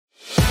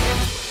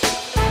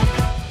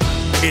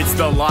It's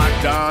the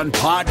Locked On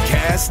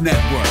Podcast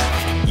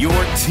Network, your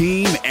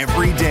team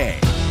every day.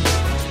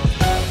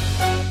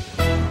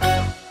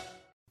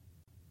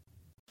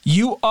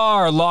 You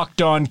are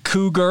Locked On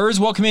Cougars.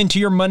 Welcome into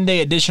your Monday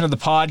edition of the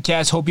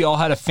podcast. Hope you all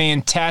had a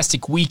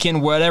fantastic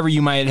weekend, whatever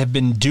you might have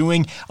been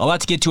doing. A lot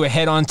to get to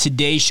ahead on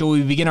today's show.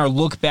 We begin our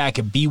look back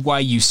at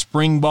BYU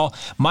spring ball.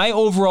 My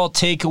overall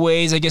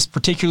takeaways, I guess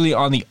particularly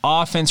on the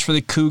offense for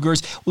the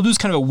Cougars, we'll do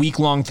kind of a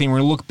week-long thing. We're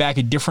going to look back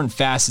at different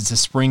facets of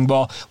spring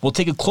ball. We'll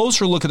take a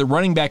closer look at the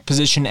running back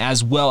position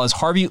as well as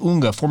Harvey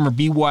Unga, former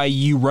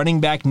BYU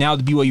running back, now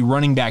the BYU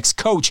running backs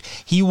coach.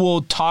 He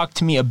will talk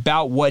to me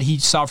about what he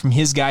saw from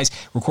his guys.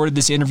 Recorded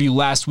this interview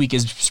last week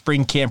as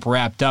spring camp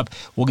wrapped up.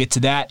 We'll get to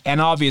that, and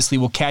obviously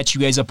we'll catch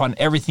you guys up on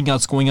everything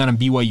else going on in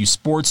BYU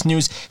sports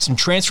news, some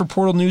transfer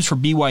portal news for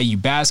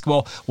BYU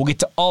basketball. We'll get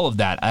to all of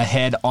that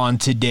ahead on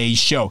today's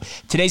show.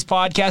 Today's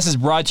podcast is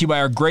brought to you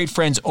by our great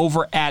friends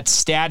over at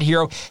Stat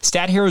Hero.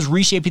 Stat Hero is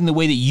reshaping the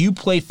way that you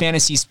play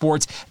fantasy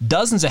sports.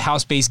 Dozens of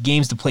house-based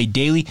games to play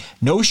daily.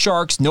 No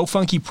sharks, no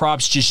funky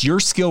props, just your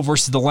skill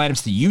versus the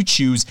lineups that you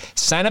choose.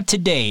 Sign up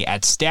today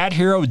at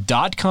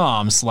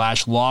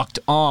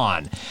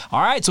stathero.com/lockedon.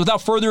 All right, so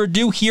without further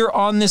ado, here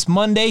on this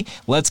Monday,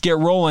 let's get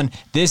rolling.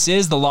 This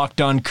is the Locked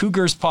On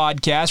Cougars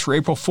podcast for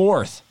April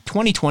 4th,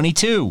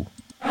 2022.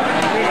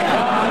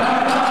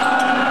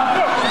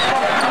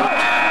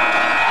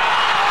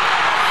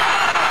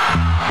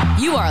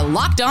 You are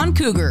Locked On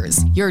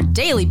Cougars, your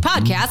daily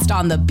podcast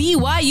on the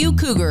BYU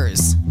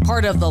Cougars,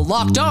 part of the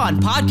Locked On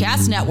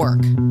Podcast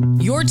Network,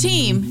 your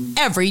team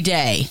every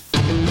day.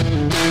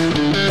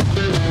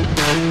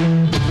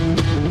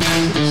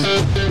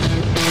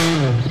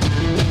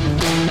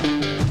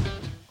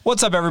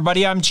 What's up,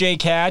 everybody? I'm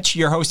Jake Hatch,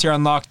 your host here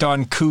on Locked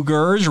On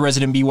Cougars,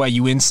 resident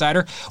BYU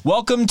insider.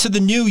 Welcome to the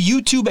new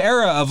YouTube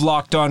era of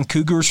Locked On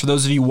Cougars. For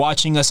those of you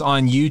watching us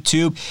on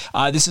YouTube,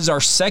 this is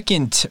our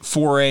second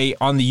foray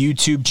on the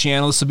YouTube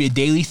channel. This will be a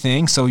daily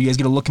thing, so you guys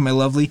get a look at my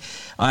lovely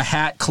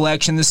hat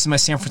collection. This is my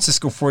San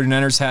Francisco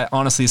 49ers hat.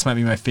 Honestly, this might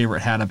be my favorite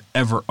hat I've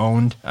ever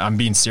owned. I'm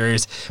being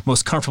serious.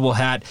 Most comfortable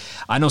hat.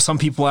 I know some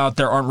people out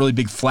there aren't really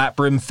big flat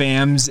brim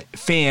fans,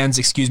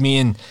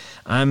 and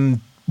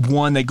I'm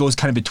one that goes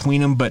kind of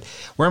between them, but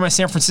wearing my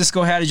San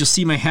Francisco hat, as you'll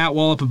see my hat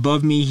wall up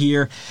above me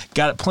here.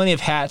 Got plenty of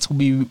hats we'll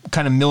be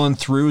kind of milling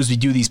through as we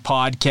do these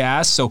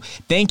podcasts, so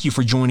thank you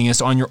for joining us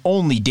on your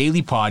only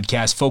daily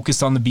podcast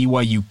focused on the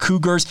BYU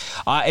Cougars.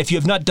 If you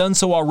have not done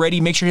so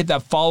already, make sure to hit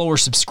that follow or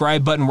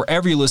subscribe button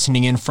wherever you're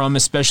listening in from,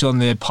 especially on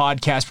the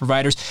podcast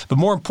providers, but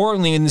more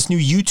importantly, in this new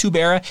YouTube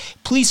era,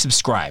 please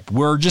subscribe.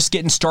 We're just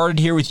getting started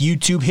here with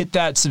YouTube. Hit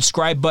that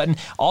subscribe button.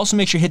 Also,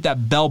 make sure to hit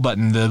that bell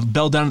button, the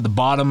bell down at the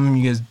bottom.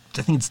 You guys,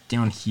 I think it's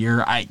down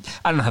here. I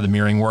don't know how the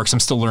mirroring works. I'm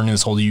still learning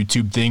this whole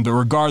YouTube thing. But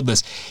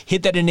regardless,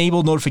 hit that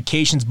enable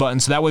notifications button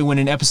so that way when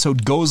an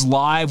episode goes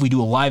live, we do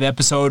a live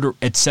episode,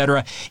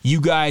 etc., you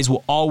guys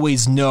will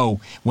always know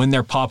when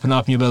they're popping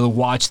up and you'll be able to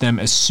watch them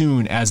as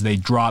soon as they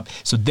drop.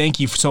 So thank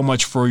you so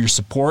much for your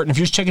support. And if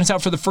you're just checking us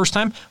out for the first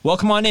time,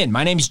 welcome on in.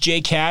 My name is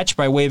Jake Hatch.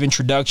 By way of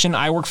introduction,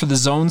 I work for the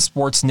Zone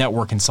Sports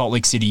Network in Salt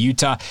Lake City,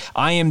 Utah.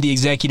 I am the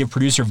executive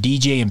producer of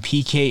DJ and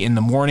PK in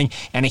the Morning.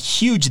 And a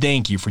huge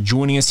thank you for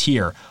joining us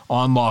here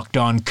on Locked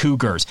On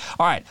Cougars.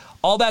 All right,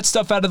 all that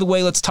stuff out of the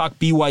way, let's talk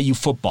BYU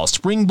football.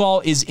 Spring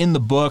ball is in the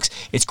books.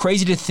 It's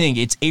crazy to think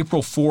it's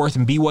April 4th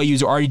and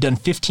BYU's already done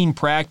 15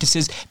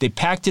 practices. They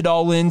packed it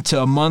all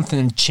into a month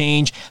and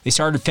change. They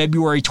started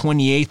February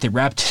 28th. They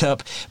wrapped it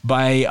up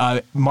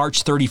by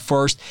March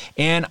 31st.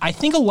 And I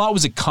think a lot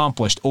was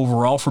accomplished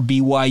overall for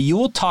BYU.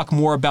 We'll talk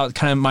more about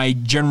kind of my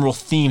general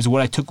themes of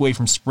what I took away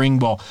from spring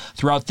ball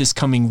throughout this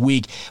coming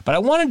week. But I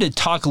wanted to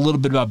talk a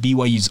little bit about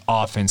BYU's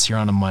offense here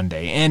on a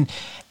Monday. And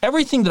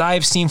everything that I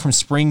have seen from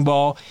spring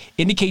ball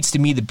indicates to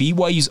me that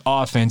BYU's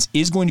offense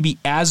is going to be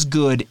as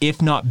good,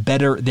 if not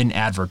better, than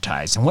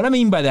advertised. And what I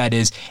mean by that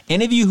is,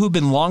 any of you who've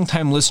been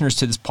longtime listeners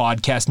to this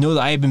podcast know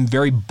that I have been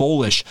very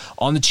bullish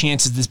on the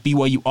chances this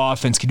BYU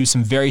offense could do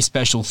some very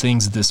special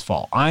things this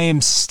fall. I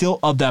am still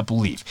of that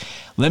belief.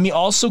 Let me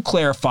also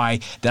clarify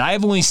that I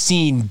have only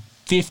seen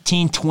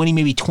 15, 20,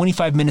 maybe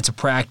 25 minutes of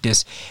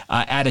practice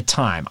at a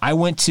time. I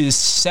went to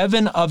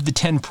 7 of the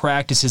 10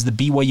 practices that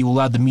BYU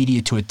allowed the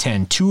media to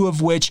attend, 2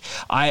 of which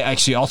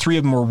all 3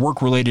 of them were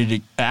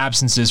work-related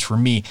absences for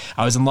me.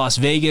 I was in Las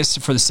Vegas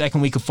for the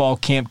second week of fall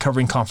camp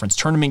covering conference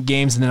tournament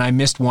games, and then I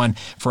missed one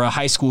for a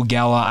high school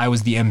gala I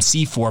was the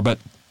MC for, but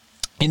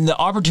in the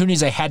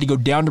opportunities I had to go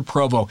down to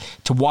Provo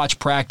to watch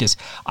practice,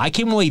 I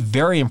came away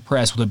very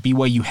impressed with what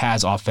BYU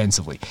has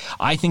offensively.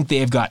 I think they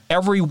have got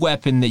every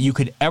weapon that you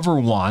could ever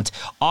want.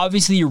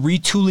 Obviously, you're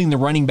retooling the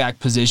running back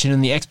position,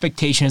 and the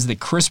expectation is that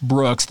Chris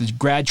Brooks, the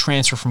grad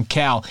transfer from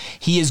Cal,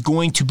 he is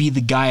going to be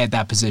the guy at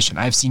that position.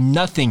 I've seen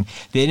nothing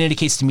that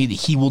indicates to me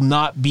that he will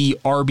not be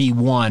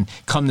RB1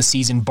 come the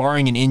season,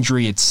 barring an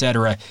injury,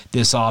 etc.,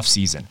 this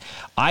offseason.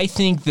 I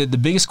think that the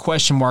biggest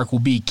question mark will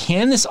be,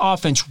 can this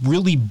offense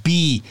really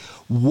be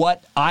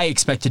what I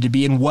expect it to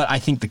be and what I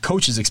think the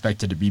coaches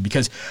expect it to be?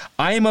 Because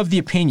I am of the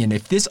opinion,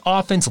 if this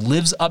offense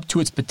lives up to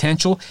its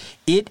potential,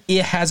 it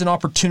has an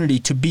opportunity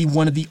to be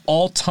one of the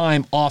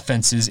all-time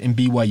offenses in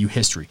BYU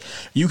history.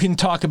 You can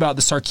talk about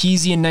the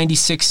Sarkisian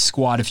 96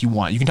 squad if you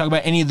want. You can talk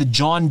about any of the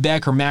John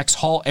Beck or Max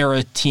Hall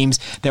era teams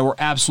that were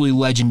absolutely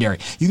legendary.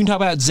 You can talk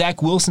about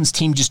Zach Wilson's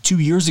team just 2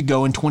 years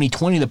ago in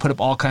 2020 that put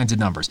up all kinds of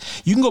numbers.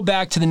 You can go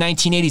back to the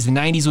 1980s, the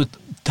 90s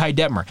with Ty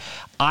Detmer.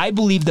 I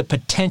believe the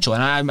potential,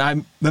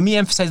 and let me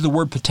emphasize the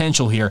word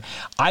potential here.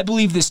 I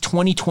believe this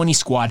 2020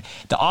 squad,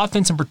 the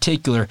offense in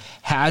particular,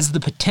 has the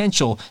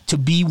potential to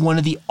be one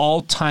of the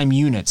all-time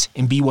units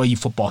in BYU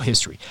football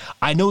history.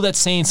 I know that's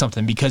saying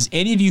something because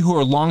any of you who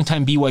are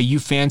longtime BYU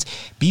fans,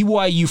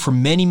 BYU for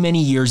many,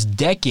 many years,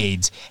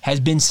 decades, has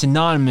been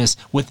synonymous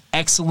with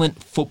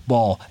excellent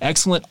football,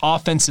 excellent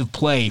offensive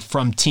play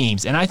from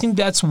teams. And I think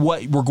that's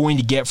what we're going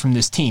to get from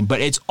this team.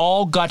 But it's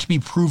all got to be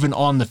proven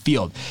on the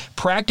field.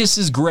 Practice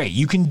is great.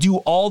 You can do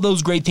all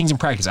those great things in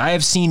practice. I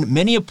have seen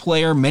many a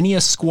player, many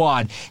a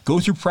squad go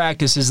through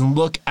practices and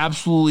look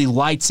absolutely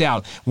lights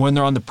out when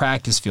they're on the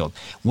practice field.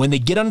 When they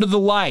get under the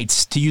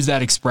lights, to use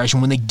that expression,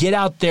 when they get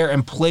out there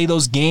and play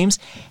those games,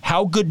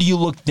 how good do you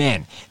look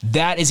then?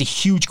 That is a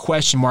huge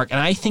question mark, and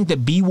I think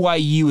that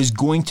BYU is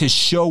going to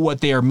show what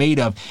they are made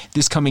of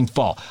this coming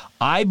fall.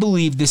 I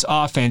believe this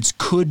offense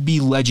could be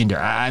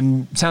legendary.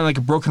 I'm sounding like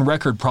a broken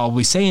record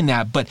probably saying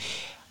that, but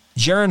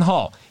Jaren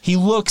Hall, he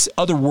looks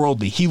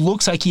otherworldly. He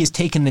looks like he has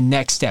taken the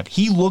next step.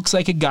 He looks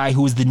like a guy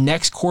who is the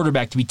next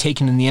quarterback to be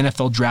taken in the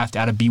NFL draft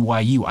out of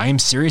BYU. I am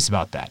serious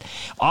about that.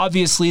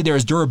 Obviously,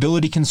 there's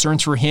durability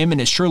concerns for him, and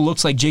it sure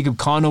looks like Jacob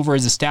Conover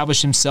has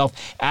established himself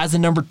as the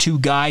number 2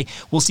 guy.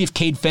 We'll see if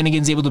Cade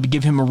Finnegan's able to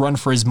give him a run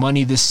for his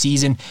money this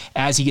season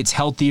as he gets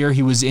healthier.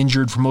 He was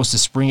injured for most of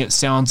spring, it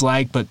sounds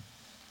like, but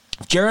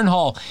Jaren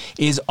Hall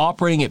is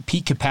operating at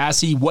peak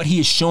capacity. What he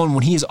has shown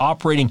when he is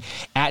operating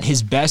at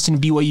his best in a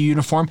BYU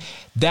uniform,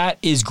 that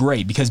is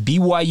great because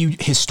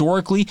BYU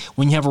historically,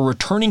 when you have a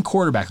returning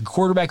quarterback, a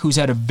quarterback who's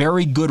had a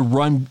very good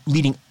run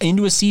leading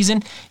into a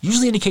season,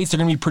 usually indicates they're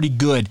going to be pretty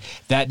good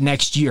that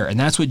next year, and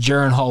that's what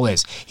Jaren Hall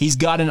is. He's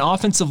got an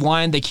offensive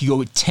line that can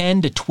go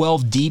 10 to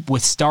 12 deep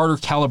with starter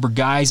caliber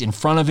guys in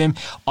front of him.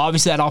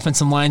 Obviously, that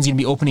offensive line is going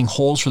to be opening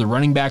holes for the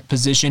running back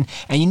position,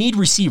 and you need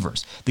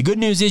receivers. The good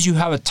news is you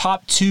have a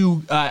top 2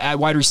 at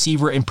wide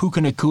receiver in Puka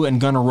Nacua and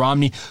Gunnar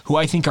Romney, who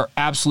I think are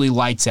absolutely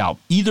lights out.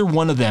 Either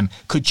one of them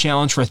could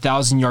challenge for a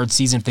 1,000-yard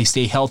season if they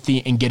stay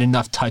healthy and get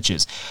enough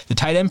touches. The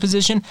tight end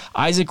position,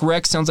 Isaac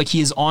Rex sounds like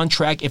he is on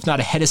track, if not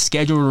ahead of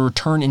schedule, to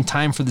return in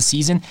time for the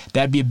season.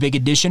 That'd be a big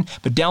addition.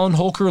 But Dallin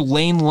Holker,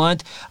 Lane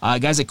Lunt,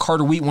 guys like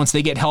Carter Wheat once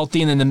they get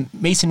healthy, and then the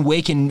Mason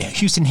Wake and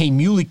Houston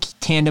Hay-Muley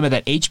tandem at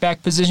that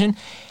H-back position,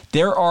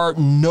 there are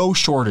no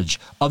shortage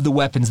of the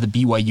weapons that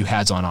BYU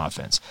has on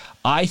offense.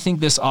 I think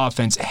this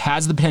offense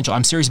has the potential,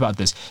 I'm serious about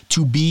this,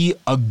 to be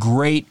a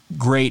great,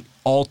 great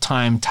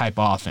all-time type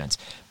offense.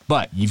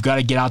 But you've got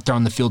to get out there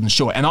on the field and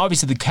show it. And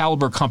obviously the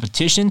caliber of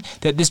competition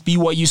that this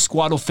BYU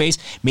squad will face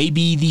may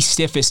be the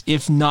stiffest,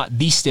 if not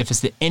the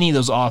stiffest, that any of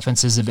those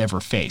offenses have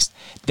ever faced.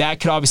 That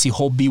could obviously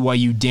hold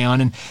BYU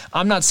down. And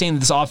I'm not saying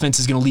that this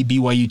offense is going to lead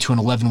BYU to an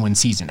 11-win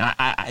season.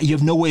 You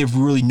have no way of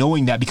really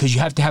knowing that because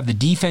you have to have the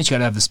defense, you got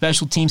to have the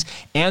special teams,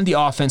 and the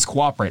offense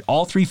cooperate.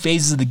 All 3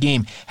 phases of the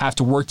game have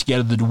to work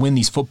together to win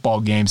these football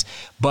games.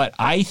 But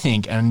I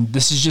think, and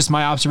this is just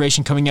my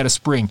observation coming out of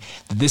spring,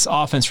 that this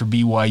offense for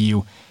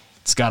BYU,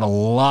 it's got a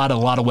lot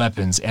of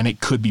weapons, and it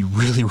could be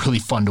really, really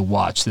fun to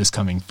watch this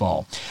coming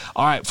fall.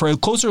 All right, for a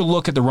closer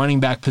look at the running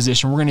back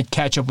position, we're going to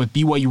catch up with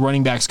BYU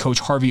running backs coach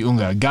Harvey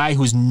Unga, a guy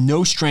who's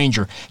no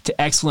stranger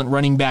to excellent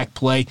running back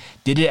play,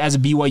 did it as a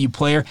BYU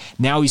player.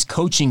 Now he's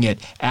coaching it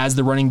as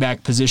the running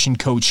back position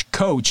coach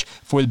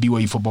for the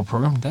BYU football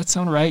program. Did that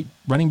sound right?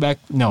 Running back?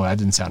 No, that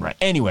didn't sound right.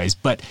 Anyways,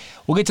 but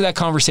we'll get to that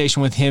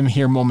conversation with him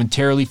here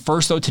momentarily.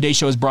 First, though, today's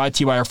show is brought to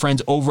you by our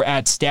friends over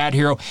at Stat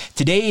Hero.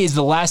 Today is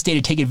the last day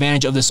to take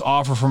advantage of this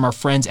offer from our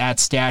friends at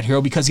Stat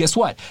Hero because guess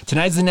what?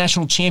 Tonight's the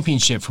national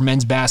championship for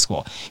men's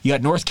basketball. You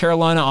got North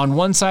Carolina on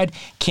one side,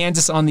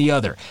 Kansas on the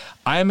other.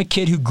 I am a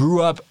kid who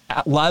grew up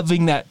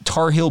loving that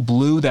Tar Heel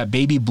blue, that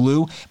baby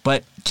blue,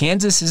 but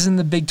Kansas is in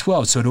the Big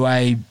 12, so do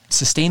I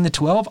sustain the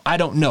 12? I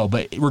don't know,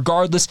 but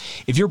regardless,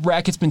 if your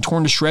bracket's been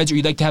torn to shreds or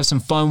you'd like to have some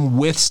fun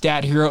with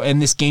Stat Hero in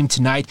this game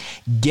tonight,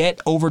 get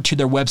over to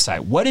their website.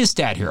 What is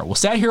Stat Hero? Well,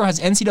 Stat Hero has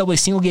NCAA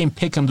single game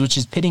pick'ems, which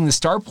is pitting the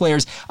star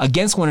players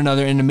against one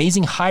another in an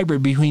amazing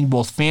hybrid between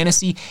both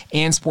fantasy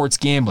and sports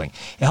gambling.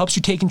 It helps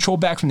you take control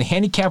back from the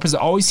handicappers that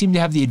always seem to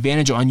have the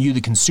advantage on you,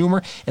 the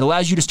consumer. It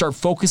allows you to start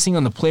focusing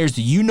on the players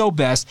that you know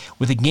best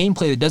with a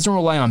gameplay that doesn't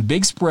rely on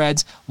big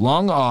spreads,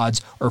 long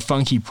odds, or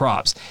funky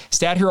props.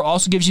 Stat Hero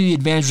also gives you the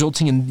advantage,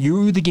 resulting in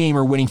you, the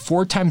gamer, winning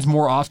 4 times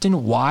more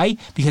often. Why?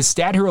 Because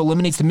Stat Hero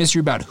eliminates the mystery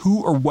about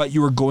who or what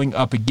you are going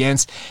up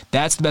against.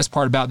 That's the best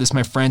part about this,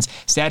 my friends.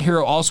 Stat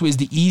Hero also is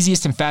the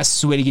easiest and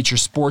fastest way to get your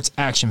sports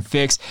action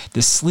fix.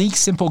 The sleek,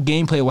 simple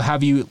gameplay will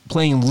have you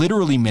playing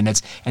literally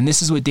minutes, and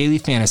this is what daily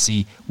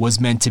fantasy was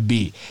meant to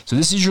be. So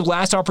this is your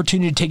last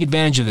opportunity to take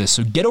advantage of this.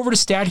 So get over to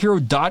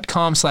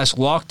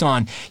stathero.com/locked Locked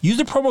On. Use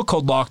the promo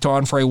code Locked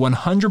On for a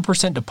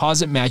 100%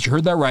 deposit match. You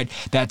heard that right.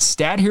 That's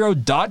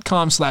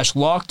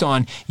stathero.com/Locked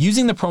On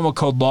using the promo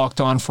code Locked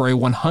On for a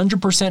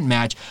 100%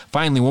 match.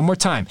 Finally, one more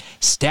time,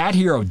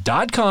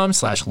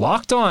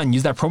 stathero.com/Locked On.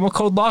 Use that promo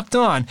code Locked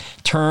On.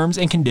 Terms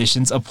and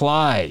conditions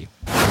apply.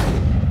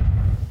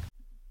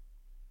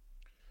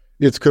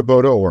 It's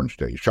Kubota Orange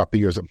Day. Shop the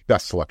year's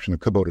best selection of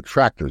Kubota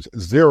tractors,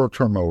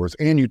 zero-turn mowers,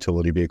 and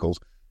utility vehicles,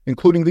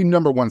 including the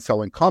 #1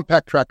 selling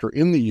compact tractor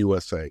in the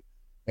USA.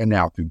 And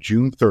now through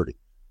June 30,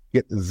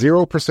 get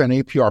 0%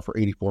 APR for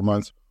 84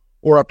 months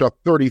or up to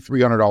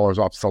 $3,300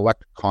 off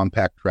select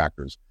compact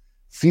tractors.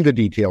 See the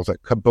details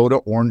at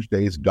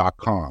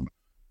KubotaOrangeDays.com.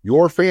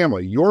 Your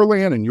family, your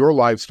land, and your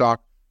livestock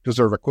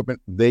deserve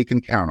equipment they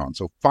can count on.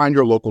 So find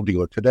your local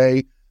dealer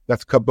today.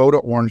 That's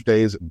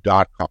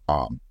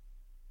KubotaOrangeDays.com.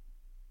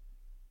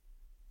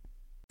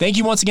 Thank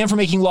you once again for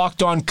making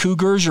Locked On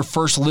Cougars your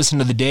first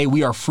listen of the day.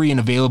 We are free and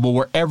available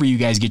wherever you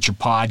guys get your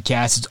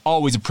podcasts. It's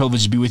always a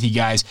privilege to be with you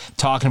guys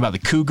talking about the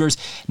Cougars.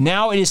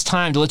 Now it is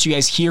time to let you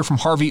guys hear from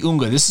Harvey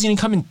Unga. This is going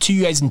to come to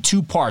you guys in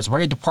two parts. We're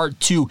going to get to part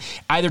 2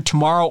 either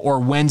tomorrow or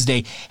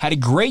Wednesday. Had a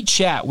great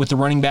chat with the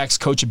running backs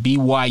coach at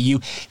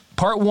BYU.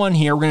 Part 1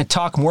 here, we're going to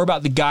talk more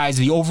about the guys,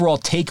 the overall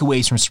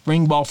takeaways from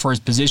spring ball for his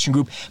position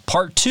group.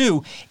 Part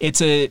 2,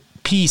 it's a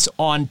piece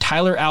on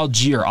Tyler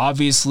Algier.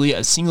 Obviously,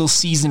 a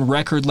single-season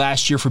record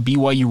last year for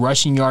BYU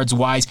rushing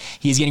yards-wise.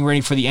 He's getting ready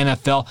for the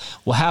NFL.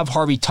 We'll have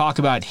Harvey talk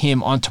about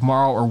him on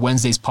tomorrow or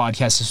Wednesday's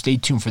podcast, so stay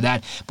tuned for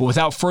that. But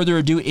without further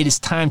ado, it is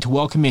time to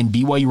welcome in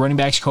BYU running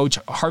backs coach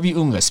Harvey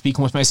Unga,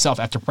 speaking with myself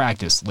after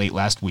practice late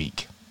last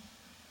week.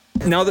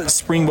 Now that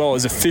spring ball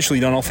is officially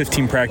done, all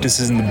 15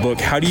 practices in the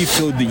book, how do you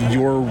feel that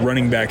your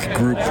running back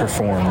group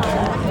performed?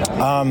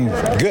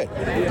 Good.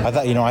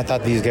 I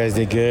thought these guys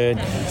did good.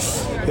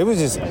 It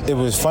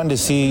was fun to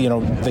see,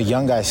 the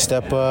young guys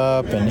step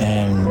up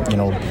and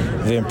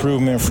the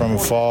improvement from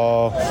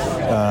fall,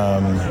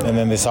 and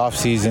then this off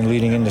season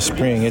leading into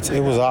spring.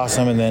 It was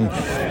awesome. And then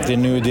the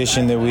new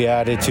addition that we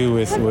added to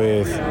with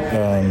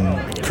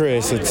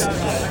Chris,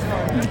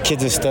 the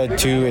kid's a stud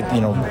too. It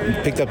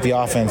picked up the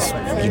offense,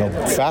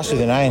 faster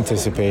than I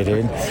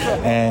anticipated,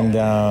 and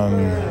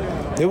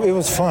it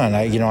was fun.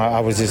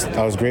 I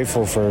was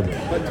grateful for,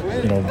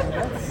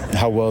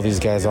 how well these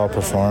guys all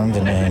performed,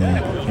 and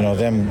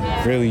them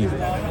really,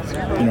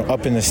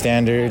 upping the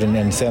standard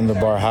and setting the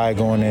bar high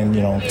going in,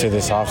 to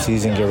this off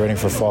season, get ready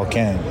for fall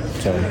camp.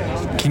 So,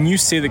 can you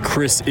say that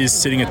Chris is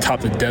sitting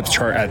atop the depth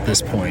chart at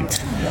this point?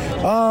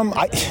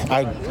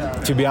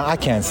 To be honest, I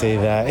can't say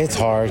that. It's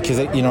hard because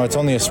it's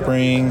only a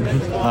spring,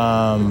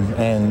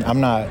 and I'm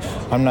not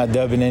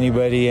dubbing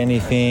anybody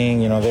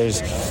anything.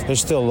 There's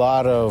still a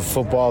lot of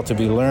football to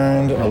be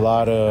learned, a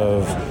lot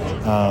of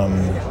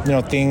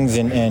things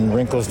and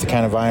wrinkles to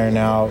kind of iron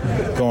out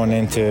going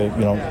into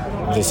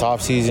this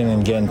off season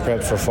and getting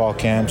prepped for fall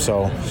camp.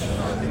 So,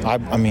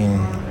 I'd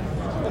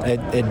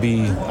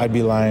be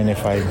lying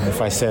if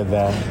I said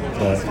that.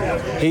 But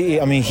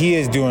he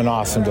is doing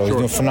awesome though. He's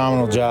doing a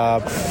phenomenal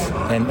job,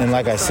 and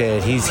like I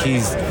said, he's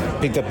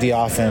picked up the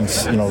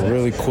offense,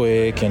 really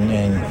quick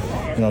and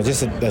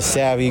just a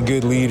savvy,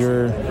 good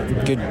leader,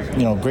 good,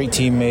 great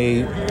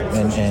teammate,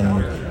 and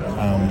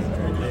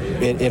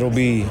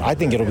I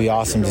think it'll be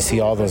awesome to see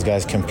all those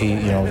guys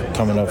compete,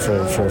 coming up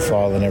for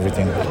fall and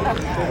everything.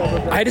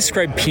 I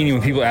describe Peeny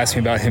when people ask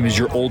me about him as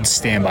your old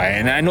standby,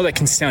 and I know that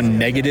can sound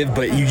negative,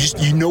 but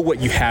you know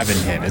what you have in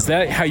him. Is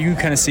that how you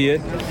kind of see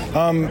it?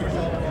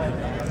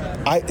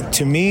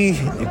 To me,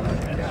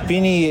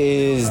 Peeny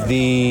is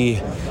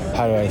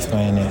how do I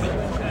explain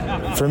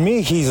it? For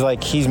me, he's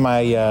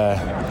my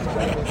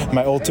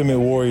ultimate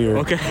warrior.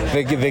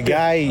 Okay. The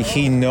guy,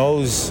 he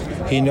knows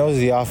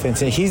the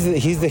offense, and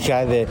he's the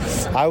guy that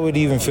I would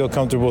even feel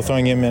comfortable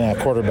throwing him in at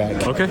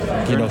quarterback.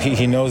 Okay.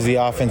 He knows the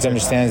offense,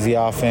 understands the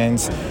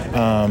offense,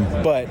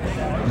 but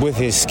with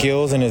his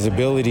skills and his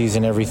abilities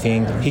and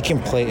everything, he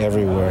can play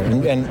everywhere.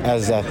 And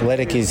as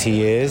athletic as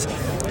he is,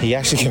 he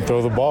actually can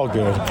throw the ball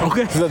good.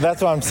 Okay. So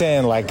that's what I'm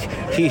saying. Like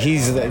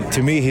he's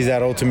to me, he's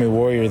that ultimate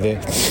warrior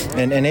that,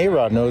 and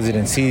A-Rod knows it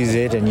and sees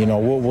it, and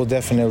we'll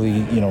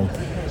definitely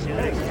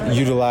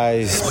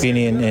utilize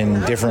Peeny in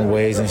different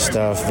ways and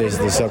stuff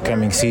this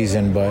upcoming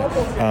season, but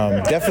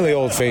definitely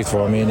Old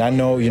Faithful. I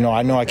know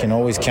I can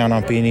always count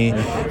on Peeny.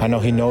 I know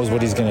he knows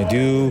what he's going to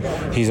do.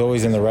 He's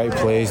always in the right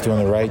place, doing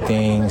the right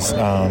things,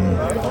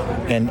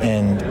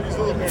 and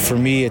for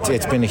me,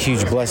 it's been a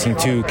huge blessing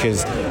too,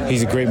 because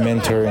he's a great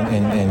mentor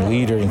and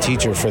leader and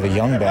teacher for the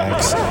young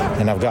backs,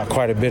 and I've got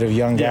quite a bit of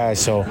young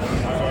guys, so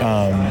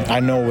I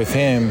know with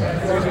him,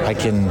 I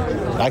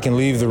can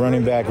leave the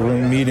running back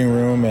meeting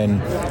room,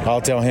 and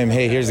I'll tell him,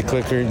 hey, here's the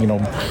clicker,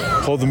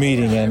 hold the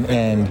meeting,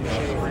 and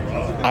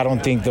I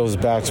don't think those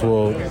backs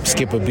will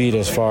skip a beat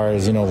as far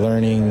as,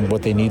 learning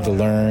what they need to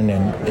learn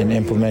and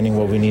implementing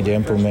what we need to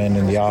implement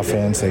in the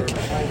offense. Like,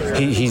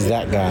 he's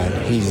that guy.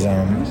 He's,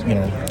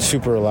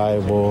 super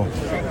reliable,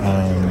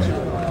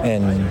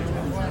 and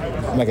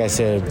like I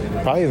said,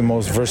 probably the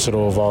most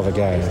versatile of all the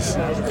guys.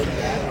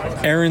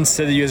 Aaron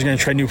said that you guys are going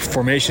to try new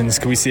formations.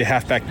 Can we see a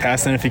halfback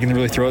pass then if he can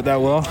really throw it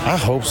that well? I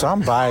hope so.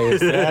 I'm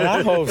biased, man.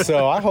 I hope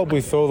so. I hope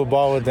we throw the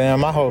ball with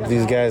them. I hope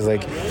these guys,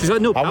 like... He's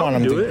got no power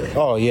to do it.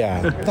 Oh,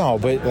 yeah. No,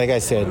 but like I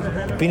said,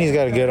 Beanie's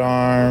got a good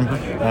arm.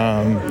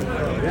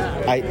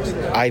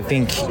 I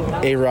think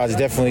A-Rod's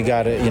definitely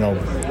got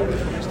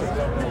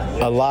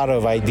a lot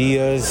of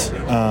ideas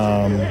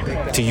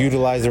to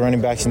utilize the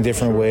running backs in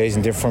different ways,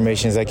 in different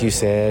formations, like you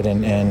said.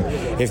 And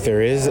if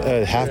there is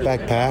a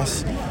halfback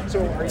pass,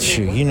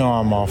 shoot,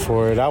 I'm all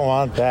for it. I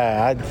want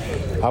that.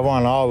 I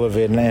want all of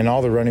it. And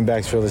all the running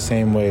backs feel the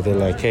same way. They're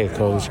like, hey,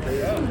 Coach,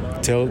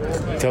 tell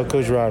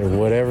Coach Rodder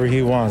whatever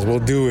he wants. We'll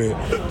do it.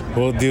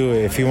 We'll do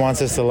it. If he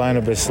wants us to line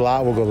up a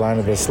slot, we'll go line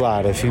up a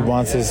slot. If he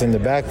wants us in the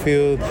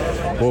backfield,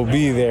 we'll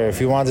be there. If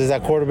he wants us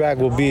at quarterback,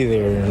 we'll be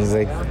there. He's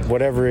like,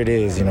 whatever it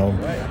is,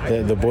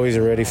 the boys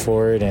are ready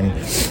for it. And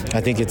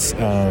I think it's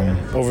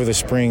over the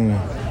spring,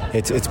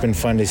 it's been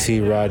fun to see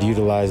Rod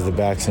utilize the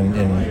backs in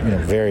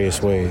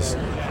various ways.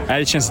 I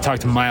had a chance to talk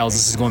to Miles.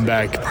 This is going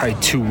back probably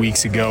 2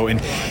 weeks ago,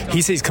 and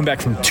he says he's come back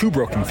from 2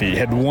 broken feet. He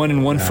had one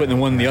in one foot and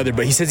one in the other,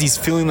 but he says he's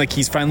feeling like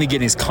he's finally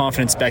getting his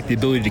confidence back, the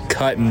ability to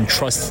cut and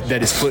trust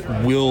that his foot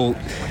will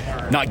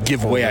not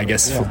give way, I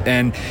guess. Yeah.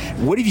 And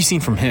what have you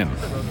seen from him?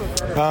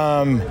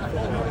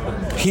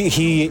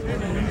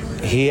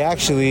 He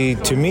actually,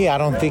 to me, I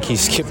don't think he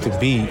skipped a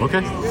beat.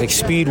 Okay. Like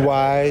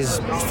speed-wise,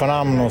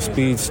 phenomenal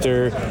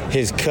speedster.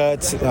 His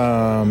cuts,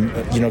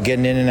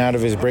 getting in and out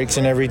of his breaks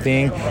and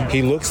everything,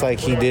 he looks like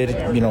he did,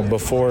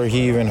 before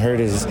he even hurt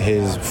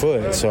his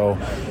foot. So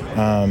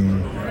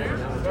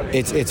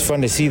it's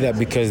fun to see that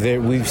because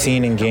we've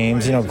seen in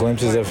games,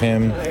 glimpses of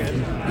him,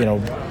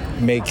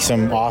 make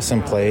some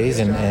awesome plays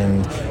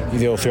and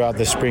throughout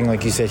the spring,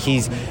 like you said,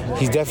 he's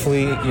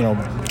definitely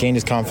gained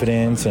his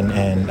confidence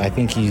and I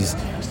think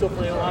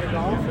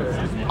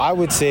I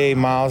would say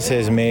Miles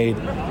has made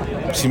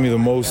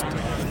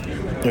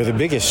the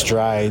biggest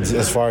strides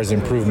as far as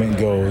improvement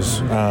goes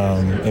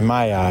in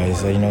my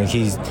eyes.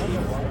 He's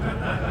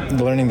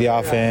learning the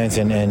offense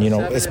and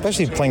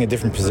especially playing a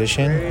different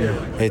position.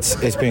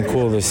 It's been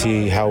cool to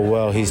see how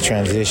well he's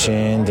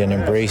transitioned and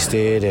embraced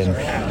it. And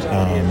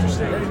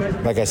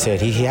like I said,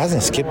 he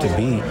hasn't skipped a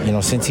beat.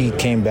 Since he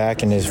came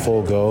back in his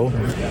full go,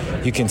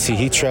 you can see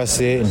he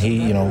trusts it, and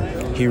he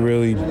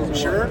really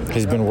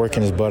has been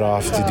working his butt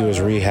off to do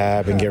his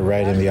rehab and get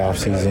right in the off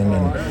season.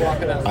 And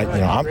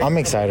I'm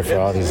excited for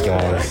all these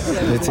guys.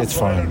 It's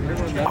fun.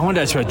 I wanted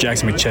to ask you about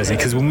Jackson McChesney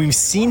because when we've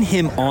seen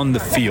him on the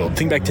field,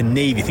 think back to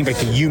Navy, think back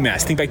to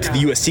UMass, think back to the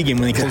USC game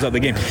when he closed out the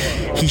game,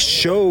 he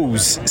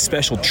shows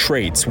special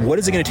traits. What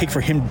is it going to take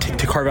for him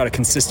to carve out a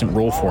consistent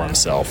role for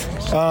himself?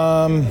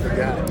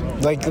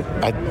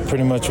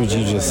 Pretty much what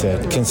you just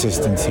said,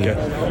 consistency.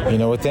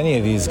 Okay. With any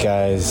of these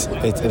guys,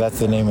 that's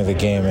the name of the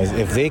game. Is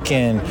if they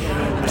can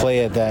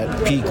play at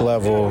that peak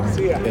level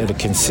at a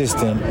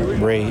consistent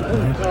rate,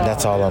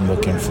 that's all I'm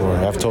looking for.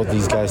 I've told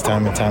these guys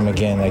time and time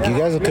again, like, you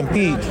guys will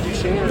compete,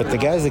 but the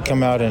guys that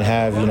come out and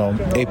have,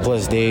 A+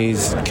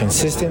 days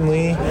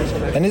consistently,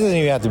 and it doesn't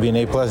even have to be an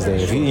A+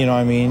 day.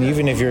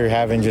 Even if you're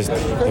having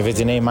if it's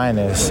an A-,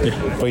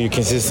 but you're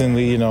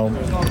consistently, A-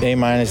 to A,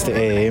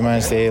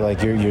 A- to A,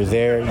 like you're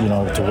there,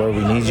 to where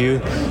we need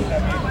you.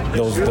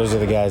 Those are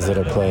the guys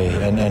that'll play,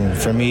 and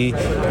for me,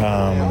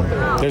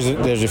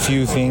 there's a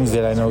few things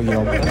that I know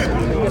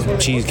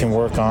Cheese can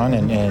work on,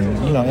 and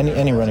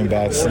any running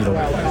backs,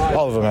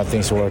 all of them have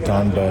things to work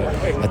on. But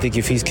I think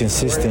if he's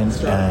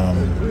consistent,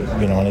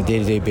 on a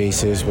day-to-day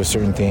basis with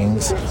certain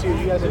things,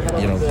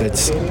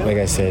 that's, like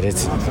I said,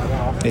 it's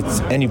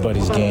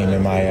anybody's game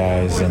in my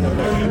eyes, and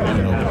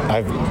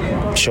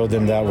I've showed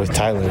them that with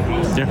Tyler.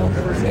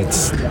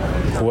 It's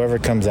whoever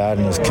comes out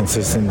and is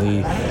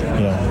consistently,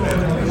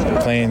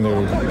 playing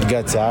their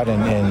guts out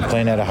and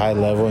playing at a high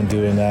level and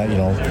doing that,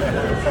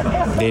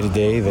 day to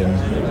day,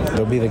 then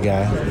they'll be the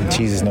guy. And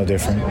Cheese is no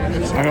different.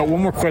 I got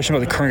one more question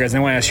about the current guys, and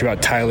I want to ask you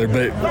about Tyler.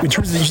 But in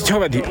terms of, you talk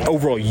about the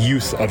overall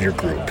youth of your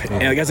group,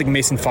 and guys like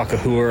Mason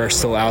Fakahua are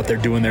still out there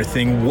doing their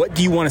thing. What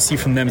do you want to see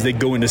from them as they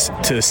go into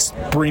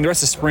spring, the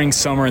rest of spring,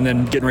 summer, and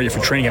then getting ready for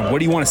training camp? What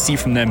do you want to see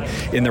from them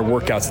in their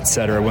workouts, et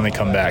cetera, when they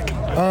come back?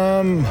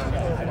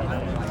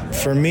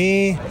 For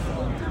me,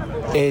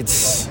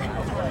 it's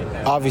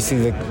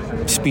obviously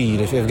the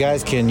speed. If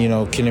guys can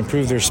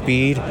improve their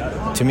speed,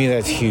 to me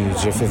that's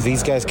huge. If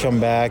these guys come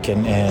back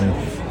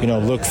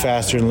and look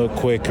faster and look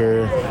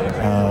quicker,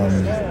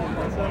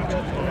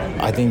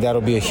 I think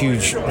that'll be a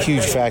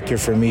huge factor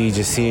for me,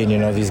 just seeing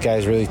these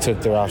guys really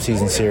took their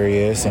offseason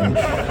serious and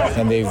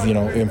they've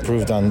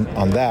improved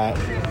on that.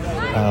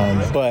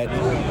 But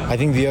I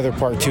think the other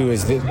part too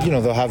is that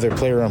they'll have their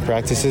play around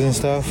practices and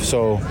stuff.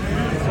 So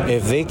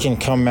if they can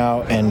come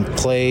out and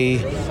play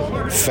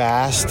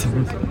fast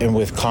and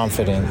with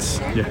confidence,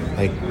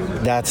 like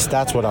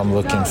that's what I'm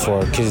looking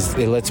for, because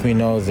it lets me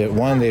know that,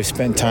 one, they've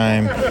spent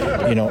time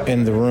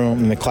in the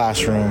room, in the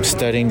classroom,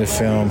 studying the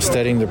film,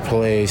 studying the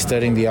play,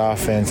 studying the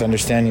offense,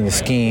 understanding the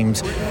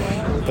schemes,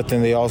 but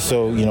then they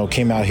also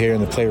came out here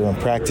in the playroom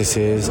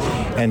practices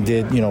and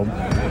did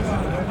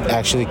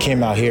actually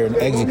came out here and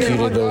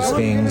executed those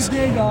things,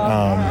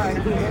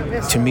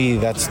 to me,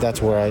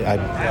 that's where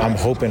I'm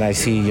hoping I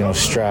see,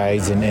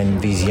 strides in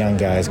these young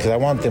guys, because I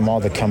want them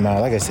all to come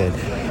out. Like I said,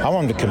 I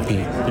want them to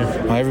compete.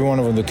 I want every one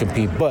of them to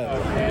compete,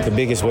 but the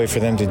biggest way for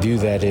them to do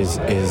that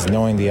is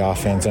knowing the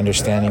offense,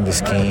 understanding the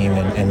scheme,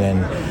 and then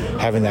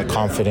having that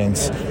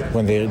confidence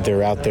when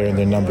they're out there and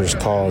their numbers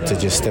called to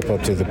just step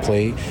up to the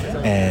plate.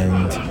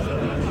 And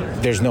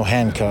there's no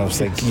handcuffs.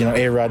 Like,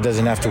 A-Rod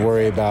doesn't have to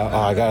worry about,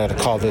 I got to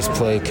call this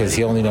play because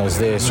he only knows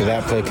this, or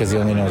that play because he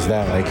only knows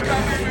that. Like,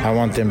 I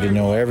want them to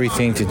know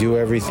everything, to do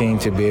everything,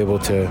 to be able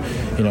to,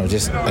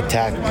 just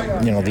attack,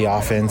 the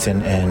offense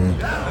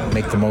and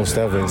make the most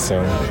of it.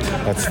 So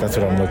that's what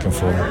I'm looking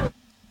for.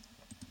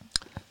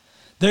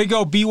 There you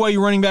go,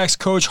 BYU running backs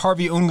coach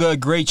Harvey Unga.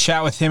 Great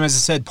chat with him. As I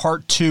said,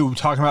 part 2,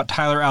 talking about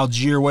Tyler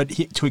Algier, what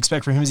to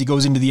expect from him as he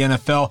goes into the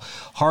NFL.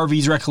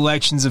 Harvey's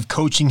recollections of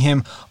coaching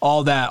him,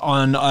 all that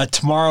on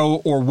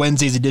tomorrow or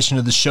Wednesday's edition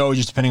of the show,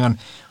 just depending on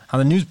how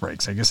the news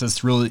breaks. I guess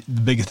that's really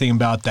the big thing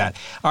about that.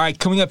 All right,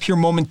 coming up here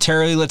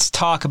momentarily, let's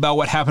talk about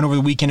what happened over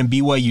the weekend in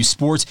BYU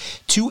sports.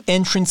 2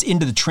 entrants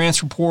into the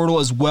transfer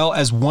portal, as well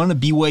as one of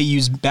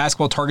BYU's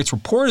basketball targets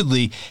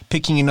reportedly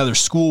picking another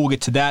school. We'll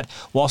get to that.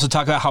 We'll also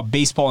talk about how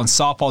baseball and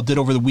softball did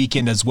over the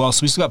weekend as well.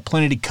 So we've still got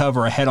plenty to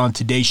cover ahead on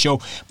today's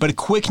show. But a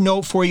quick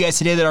note for you guys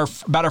today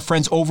about our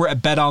friends over at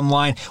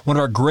BetOnline, one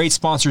of our great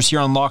sponsors here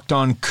on Locked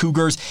On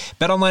Cougars.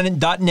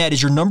 BetOnline.net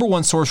is your number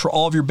one source for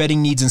all of your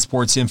betting needs and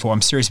sports info.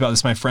 I'm serious about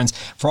this, my friends.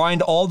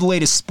 Find all the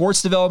latest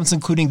sports developments,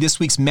 including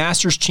this week's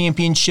Masters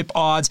Championship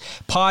odds,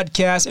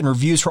 podcasts, and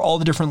reviews for all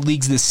the different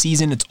leagues this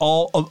season. It's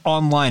all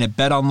online at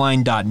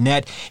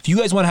betonline.net. If you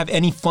guys want to have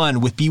any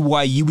fun with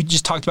BYU, we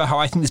just talked about how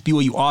I think this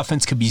BYU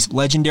offense could be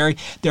legendary.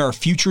 There are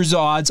futures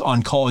odds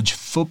on college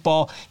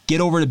football. Get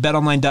over to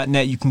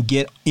betonline.net. You can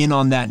get in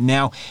on that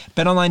now.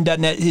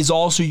 Betonline.net is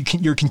also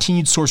your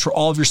continued source for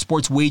all of your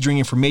sports wagering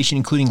information,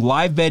 including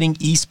live betting,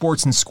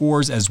 esports, and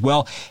scores as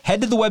well. Head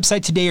to the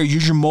website today or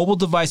use your mobile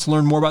device to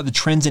learn more about the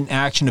trends in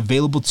action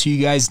available to you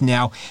guys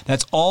now.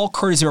 That's all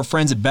courtesy of our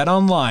friends at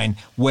BetOnline,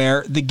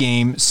 where the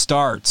game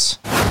starts.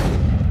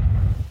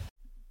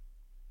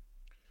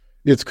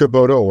 It's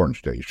Kubota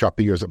Orange Day. Shop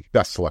the year's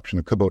best selection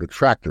of Kubota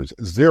tractors,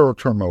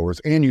 zero-turn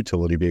mowers, and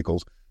utility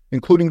vehicles,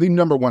 including the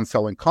number one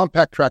selling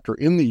compact tractor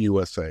in the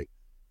USA.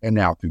 And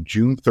now through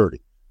June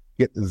 30,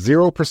 get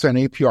 0%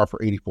 APR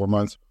for 84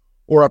 months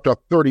or up to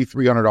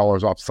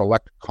 $3,300 off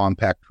select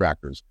compact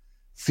tractors.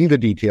 See the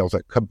details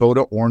at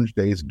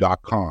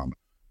KubotaOrangeDays.com.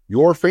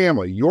 Your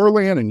family, your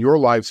land, and your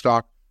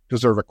livestock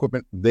deserve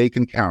equipment they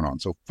can count on.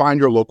 So find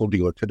your local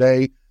dealer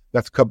today.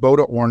 That's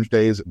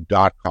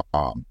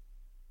KubotaOrangeDays.com.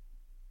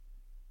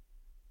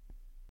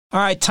 All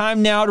right,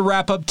 time now to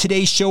wrap up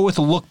today's show with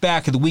a look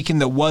back at the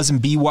weekend that was in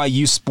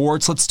BYU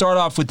sports. Let's start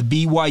off with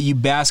the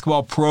BYU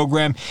basketball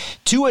program.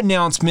 2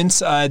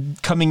 announcements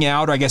coming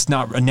out, or I guess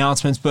not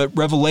announcements, but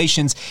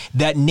revelations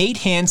that Nate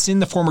Hansen,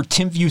 the former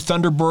Timpview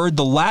Thunderbird,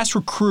 the last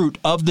recruit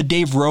of the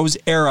Dave Rose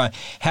era,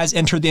 has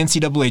entered the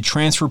NCAA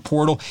transfer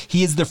portal.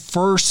 He is the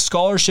first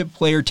scholarship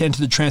player to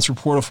enter the transfer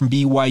portal from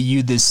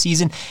BYU this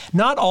season.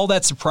 Not all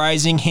that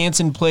surprising.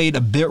 Hansen played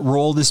a bit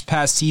role this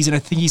past season. I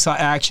think he saw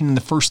action in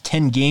the first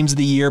 10 games of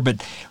the year,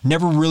 but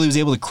never really was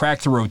able to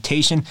crack the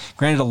rotation.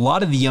 Granted, a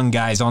lot of the young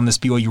guys on this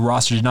BYU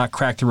roster did not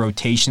crack the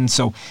rotation,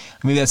 so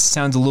maybe that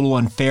sounds a little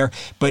unfair.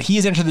 But he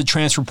has entered the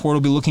transfer portal,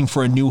 be looking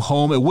for a new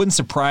home. It wouldn't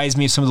surprise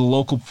me if some of the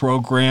local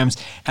programs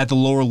at the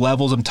lower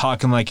levels, I'm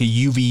talking like a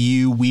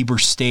UVU, Weber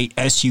State,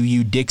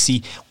 SUU,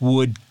 Dixie,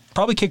 would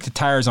probably kick the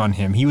tires on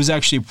him. He was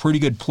actually a pretty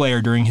good player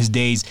during his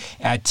days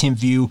at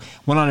Timpview.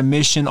 Went on a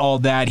mission, all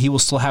that. He will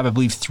still have, I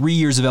believe, 3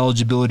 years of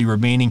eligibility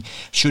remaining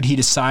should he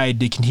decide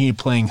to continue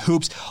playing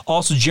hoops.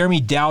 Also,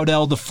 Jeremy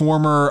Dowdell, the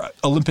former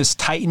Olympus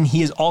Titan, he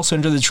has also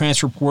entered the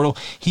transfer portal.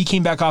 He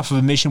came back off of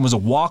a mission, was a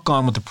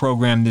walk-on with the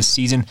program this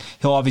season.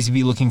 He'll obviously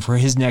be looking for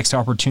his next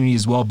opportunity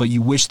as well, but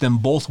you wish them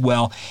both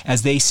well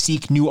as they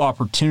seek new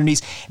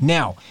opportunities.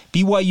 Now,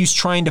 BYU's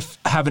trying to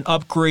have an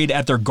upgrade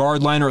at their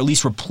guard line, or at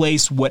least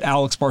replace what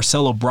Alex Barcello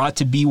brought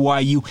to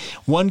BYU.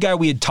 One guy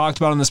we had talked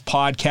about on this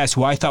podcast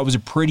who I thought was a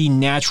pretty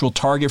natural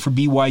target for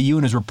BYU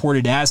and is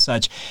reported as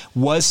such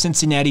was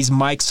Cincinnati's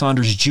Mike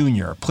Saunders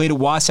Jr. Played at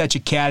Wasatch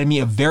Academy,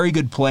 a very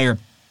good player.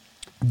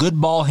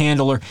 Good ball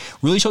handler,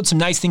 really showed some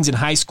nice things in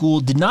high school,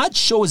 did not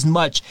show as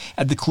much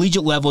at the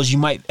collegiate level as you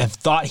might have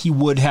thought he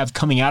would have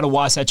coming out of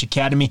Wasatch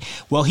Academy.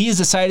 Well, he has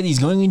decided he's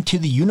going into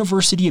the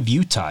University of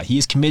Utah. He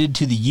is committed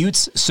to the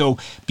Utes, so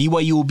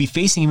BYU will be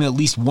facing him at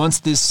least once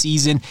this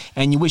season,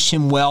 and you wish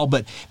him well,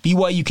 but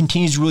BYU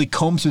continues to really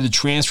comb through the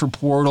transfer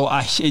portal.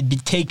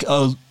 It'd take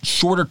a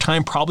shorter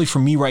time probably for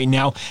me right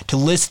now to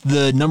list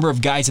the number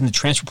of guys in the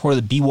transfer portal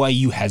that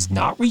BYU has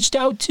not reached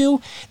out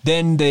to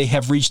than they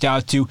have reached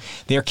out to.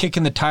 They are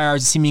kicking the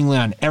tires seemingly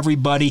on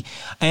everybody,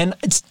 and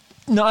it's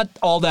not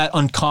all that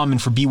uncommon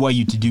for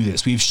BYU to do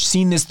this. We've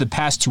seen this the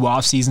past 2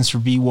 off seasons for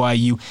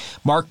BYU.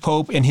 Mark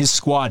Pope and his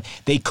squad,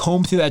 they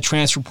comb through that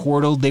transfer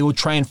portal. They will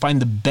try and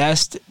find the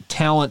best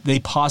talent they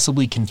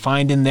possibly can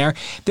find in there.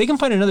 If they can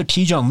find another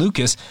Tejon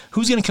Lucas,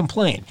 who's going to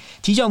complain?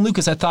 Tejon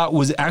Lucas, I thought,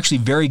 was actually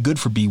very good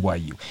for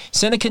BYU.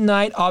 Seneca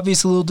Knight,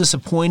 obviously a little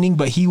disappointing,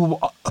 but he will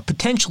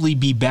potentially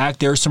be back.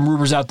 There are some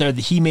rumors out there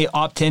that he may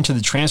opt to enter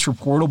the transfer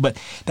portal, but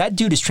that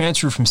dude is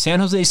transferred from San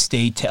Jose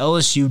State to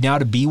LSU, now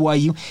to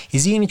BYU.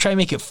 Is he going to try and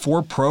make it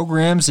 4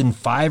 programs in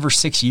 5 or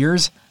 6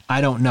 years?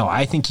 I don't know.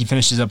 I think he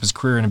finishes up his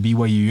career in a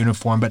BYU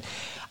uniform, but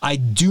I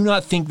do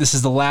not think this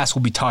is the last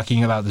we'll be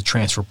talking about the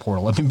transfer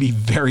portal. Let me be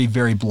very,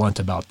 very blunt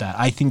about that.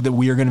 I think that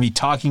we are going to be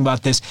talking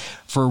about this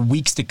for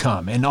weeks to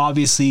come. And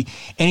obviously,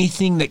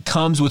 anything that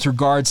comes with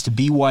regards to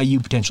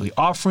BYU potentially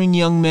offering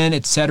young men,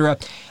 etc.,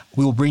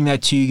 we will bring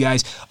that to you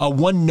guys.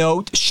 One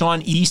note,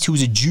 Sean East,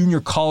 who's a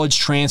junior college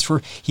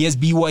transfer, he has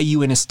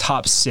BYU in his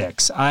top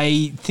 6.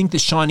 I think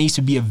that Sean East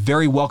would be a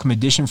very welcome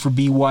addition for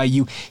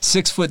BYU.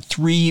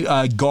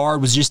 6'3"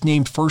 guard, was just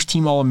named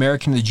first-team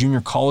All-American at the junior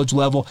college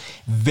level.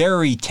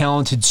 Very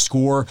talented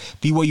scorer.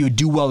 BYU would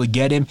do well to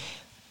get him.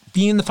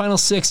 Being in the Final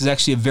 6 is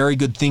actually a very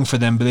good thing for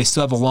them, but they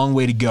still have a long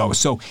way to go.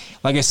 So,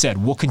 like I said,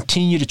 we'll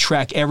continue to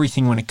track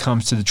everything when it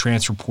comes to the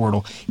transfer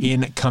portal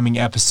in coming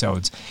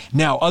episodes.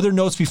 Now, other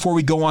notes before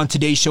we go on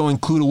today's show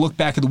include a look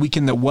back at the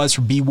weekend that was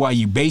for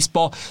BYU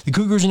baseball. The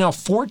Cougars are now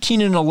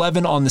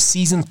 14-11 on the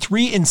season,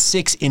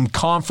 3-6 in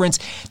conference.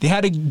 They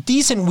had a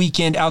decent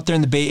weekend out there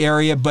in the Bay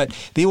Area, but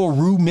they will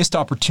rue missed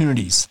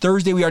opportunities.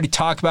 Thursday, we already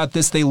talked about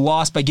this. They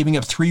lost by giving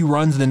up 3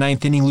 runs in the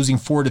 9th inning, losing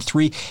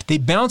 4-3. They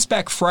bounced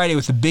back Friday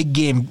with a big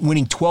game,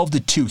 winning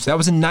 12-2. So that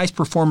was a nice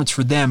performance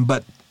for them.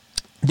 But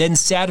then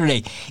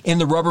Saturday, in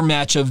the rubber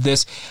match of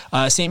this,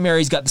 St.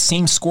 Mary's got the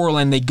same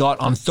scoreline they got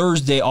on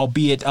Thursday,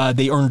 albeit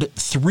they earned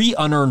 3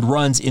 unearned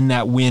runs in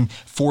that win,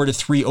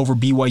 4-3 over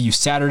BYU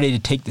Saturday to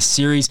take the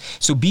series.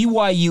 So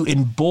BYU,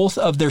 in both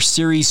of their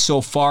series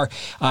so far,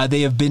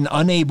 they have been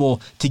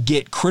unable to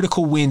get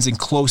critical wins in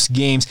close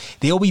games.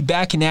 They'll be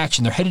back in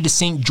action. They're headed to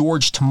St.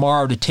 George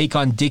tomorrow to take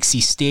on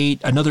Dixie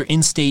State, another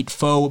in-state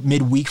foe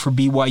midweek for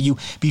BYU,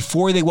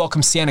 before they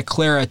welcome Santa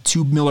Clara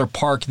to Miller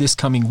Park this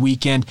coming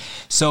weekend.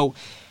 So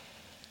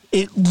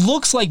it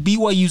looks like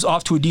BYU's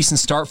off to a decent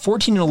start.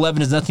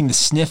 14-11 is nothing to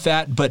sniff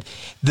at, but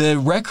the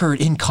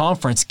record in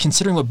conference,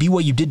 considering what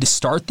BYU did to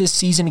start this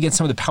season against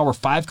some of the Power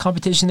 5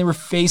 competition they were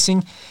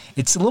facing,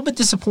 it's a little bit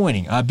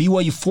disappointing.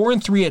 BYU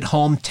 4-3 at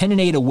home,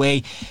 10-8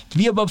 away. To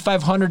be above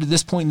 500 at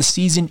this point in the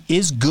season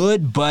is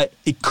good, but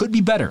it could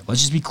be better.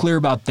 Let's just be clear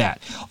about that.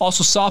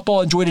 Also,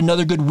 softball enjoyed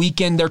another good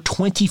weekend. They're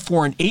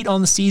 24-8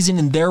 on the season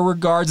in their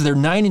regards. They're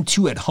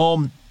 9-2 at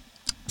home,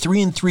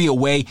 3-3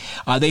 away.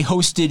 They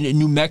hosted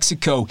New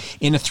Mexico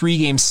in a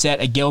 3-game set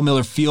at Gail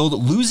Miller Field,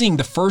 losing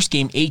the first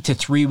game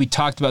 8-3. We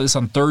talked about this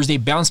on Thursday.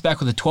 Bounced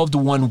back with a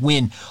 12-1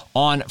 win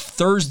on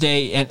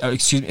Thursday,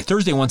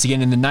 Thursday once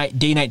again in the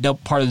day-night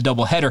part of the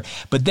doubleheader.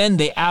 But then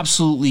they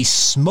absolutely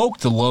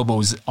smoked the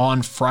Lobos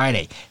on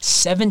Friday,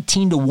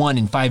 17-1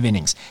 in 5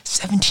 innings,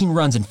 17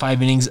 runs in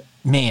 5 innings.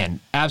 Man,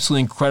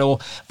 absolutely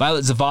incredible.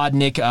 Violet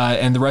Zavodnik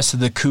and the rest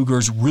of the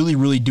Cougars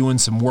really doing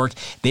some work.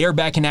 They are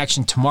back in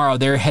action tomorrow.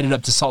 They're headed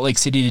up to Salt Lake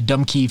City to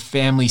Dumke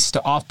Family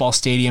Off-Ball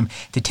Stadium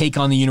to take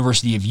on the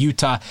University of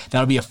Utah.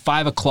 That'll be a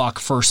 5 o'clock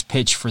first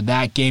pitch for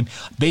that game.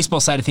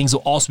 Baseball side of things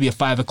will also be a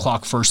 5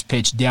 o'clock first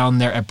pitch down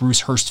there at Bruce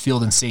Hurst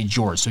Field in St.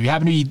 George. So if you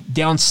happen to be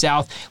down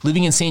south,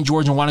 living in St.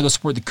 George and want to go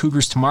support the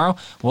Cougars tomorrow,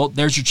 well,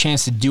 there's your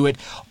chance to do it.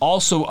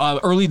 Also,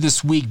 early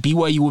this week,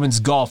 BYU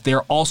Women's Golf,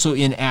 they're also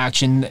in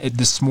action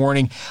this morning.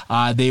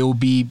 They will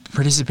be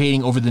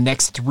participating over the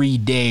next 3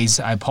 days.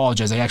 I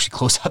apologize. I actually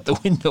closed out the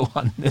window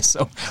on this,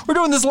 so we're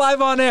doing this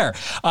live on air.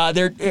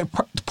 They're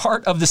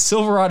part of the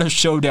Silverado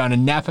Showdown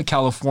in Napa,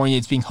 California.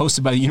 It's being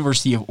hosted by the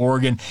University of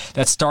Oregon.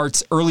 That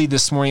starts early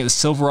this morning at the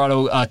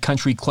Silverado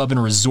Country Club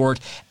and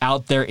Resort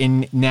out there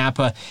in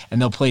Napa,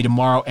 and they'll play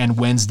tomorrow and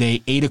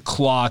Wednesday. 8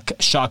 o'clock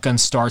shotgun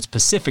starts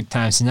Pacific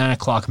time, so 9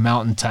 o'clock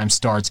Mountain time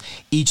starts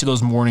each of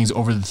those mornings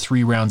over the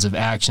 3 rounds of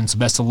action. So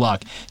best of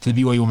luck to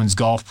the BYU Women's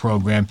Golf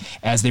program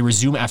as they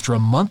resume after a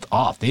month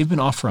off. They've been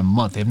off for a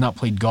month. They have not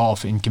played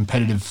golf in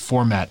competitive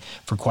format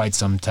for quite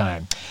some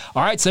time.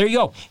 All right, so there you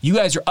go. You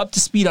guys are up to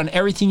speed on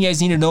everything you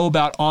guys need to know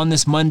about on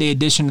this Monday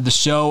edition of the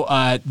show.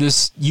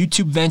 This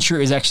YouTube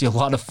venture is actually a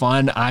lot of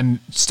fun.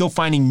 I'm still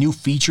finding new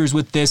features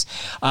with this.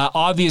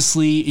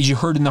 Obviously, as you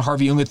heard in the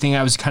Harvey Unga thing,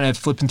 I was kind of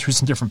flipping through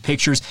some different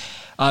pictures.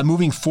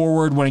 Moving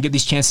forward, when I get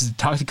these chances to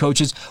talk to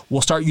coaches,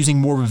 we'll start using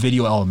more of a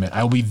video element.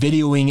 I will be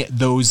videoing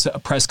those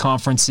press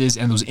conferences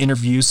and those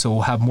interviews, so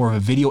we'll have more of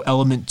a video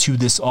element to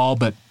this all.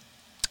 But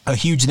a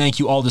huge thank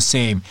you all the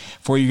same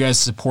for you guys'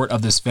 support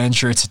of this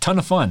venture. It's a ton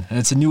of fun, and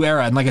it's a new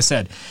era. And like I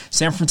said,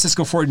 San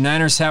Francisco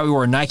 49ers hat. We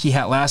wore a Nike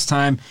hat last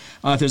time.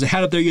 If there's a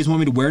hat up there you guys want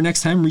me to wear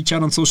next time, reach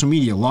out on social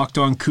media. Locked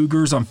On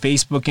Cougars on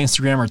Facebook,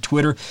 Instagram, or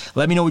Twitter.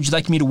 Let me know what you'd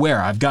like me to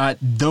wear. I've got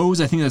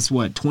those. I think that's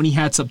 20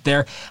 hats up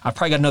there. I've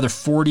probably got another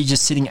 40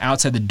 just sitting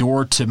outside the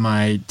door to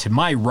my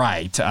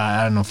right.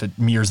 I don't know if it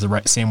mirrors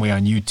the same way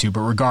on YouTube,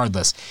 but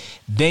regardless,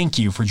 thank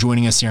you for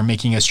joining us here and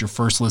making us your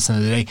first listen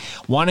of the day.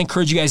 Want to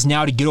encourage you guys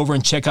now to get over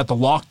and check out the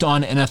Locked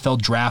On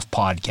NFL Draft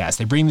podcast.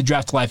 They bring the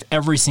draft to life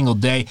every single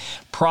day.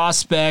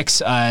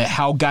 Prospects,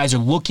 how guys are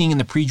looking in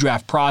the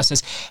pre-draft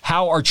process,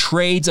 how are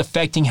trades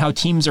affecting how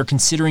teams are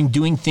considering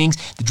doing things.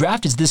 The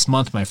draft is this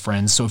month, my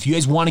friends, so if you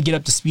guys want to get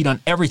up to speed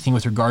on everything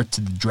with regard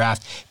to the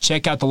draft,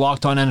 check out the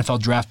Locked On NFL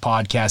Draft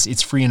podcast.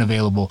 It's free and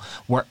available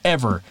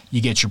wherever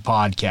you get your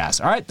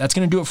podcast. All right, that's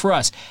going to do it for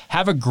us.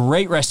 Have a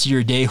great rest of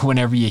your day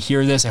whenever you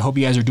hear this. I hope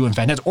you guys are doing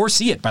fantastic, or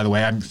see it, by the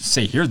way. I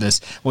say hear this.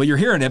 Well, you're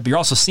hearing it, but you're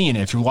also seeing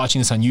it if you're watching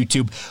this on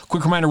YouTube.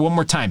 Quick reminder one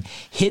more time,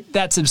 hit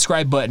that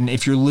subscribe button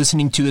if you're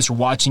listening to this or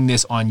watching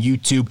this on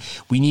YouTube.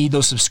 We need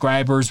those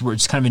subscribers.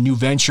 It's kind of a new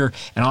venture,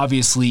 and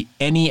obviously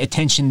any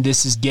attention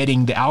this is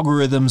getting, the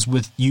algorithms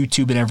with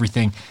YouTube and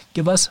everything,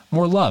 give us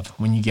more love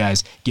when you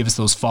guys give us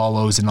those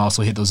follows and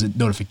also hit those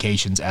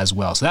notifications as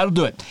well. So that'll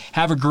do it.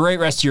 Have a great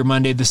rest of your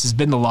Monday. This has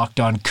been the Locked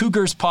On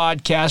Cougars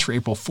podcast for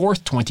April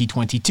 4th,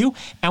 2022,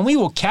 and we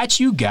will catch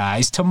you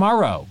guys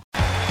tomorrow.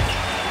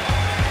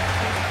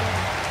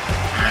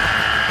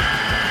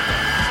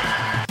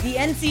 The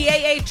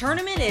NCAA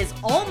tournament is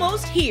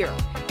almost here,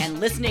 and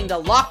listening to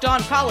Locked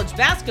On College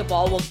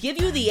Basketball will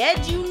give you the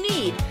edge you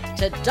need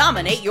to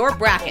dominate your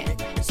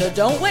bracket. So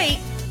don't wait.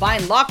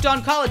 Find Locked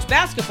On College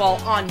Basketball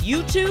on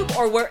YouTube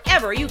or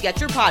wherever you get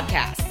your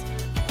podcasts.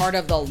 Part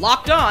of the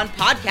Locked On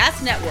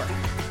Podcast Network.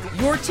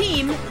 Your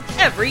team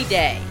every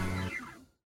day.